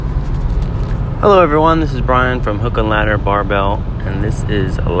Hello everyone, this is Brian from Hook and Ladder Barbell, and this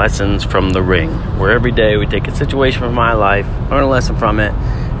is Lessons from the Ring, where every day we take a situation from my life, learn a lesson from it,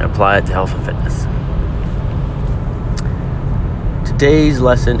 and apply it to health and fitness. Today's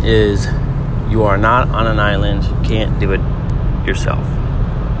lesson is, you are not on an island, you can't do it yourself.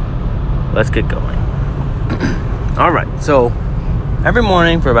 Let's get going. Alright, so every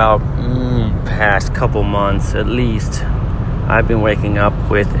morning for about past couple months at least, I've been waking up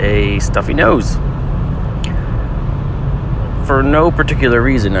with a stuffy nose. For no particular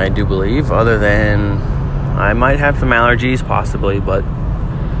reason, I do believe, other than I might have some allergies, possibly, but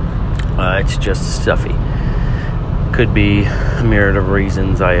it's just stuffy. Could be a myriad of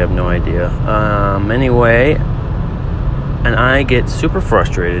reasons, I have no idea. Anyway, and I get super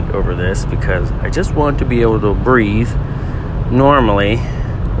frustrated over this because I just want to be able to breathe normally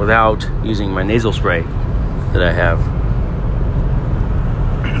without using my nasal spray that I have.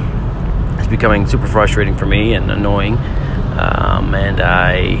 Becoming super frustrating for me and annoying, and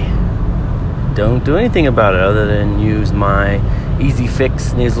I don't do anything about it other than use my Easy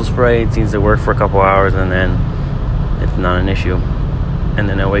Fix nasal spray. It seems to work for a couple hours and then it's not an issue, and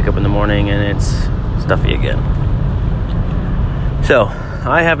then I wake up in the morning and it's stuffy again. So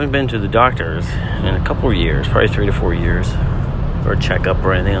I haven't been to the doctors in a couple of years, probably 3 to 4 years, for a checkup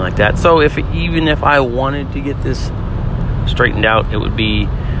or anything like that. So even if I wanted to get this straightened out, it would be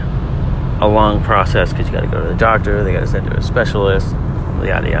a long process because you got to go to the doctor, they got to send to a specialist,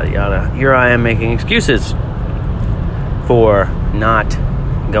 yada yada yada. Here I am making excuses for not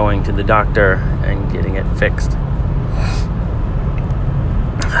going to the doctor and getting it fixed.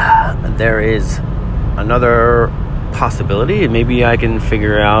 There is another possibility, maybe I can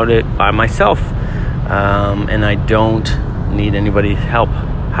figure out it by myself, and I don't need anybody's help.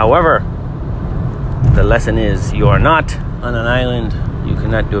 However, the lesson is, you are not on an island. You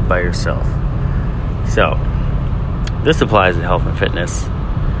cannot do it by yourself. So, this applies to health and fitness.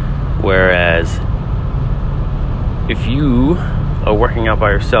 Whereas, if you are working out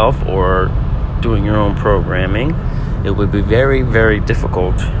by yourself or doing your own programming, it would be very, very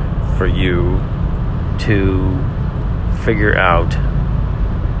difficult for you to figure out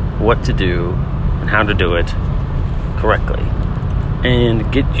what to do and how to do it correctly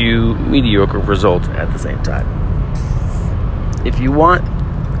and get you mediocre results at the same time. If you want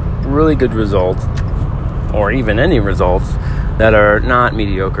really good results, or even any results that are not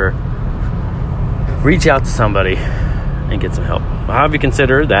mediocre, reach out to somebody and get some help. However, you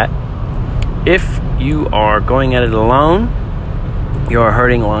consider that if you are going at it alone, you are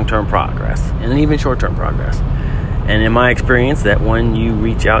hurting long-term progress and even short-term progress. And in my experience, that when you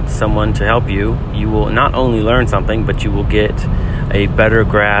reach out to someone to help you, you will not only learn something, but you will get a better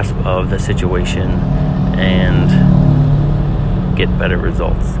grasp of the situation and get better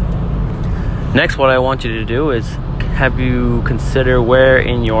results. Next, what I want you to do is have you consider where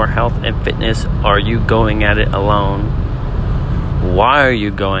in your health and fitness are you going at it alone? Why are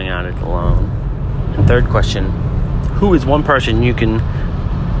you going at it alone? And third question, who is one person you can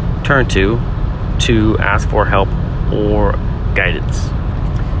turn to ask for help or guidance?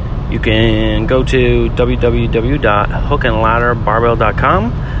 You can go to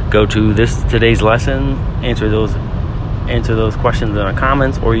www.hookandladderbarbell.com, go to today's lesson, answer those questions in the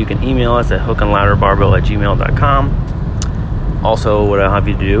comments, or you can email us at hookandladderbarbell@gmail.com. Also, what I'll have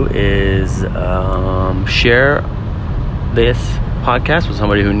you do is share this podcast with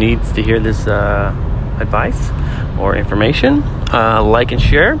somebody who needs to hear this advice or information. Like and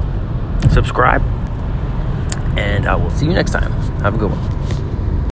share, subscribe, and I will see you next time. Have a good one.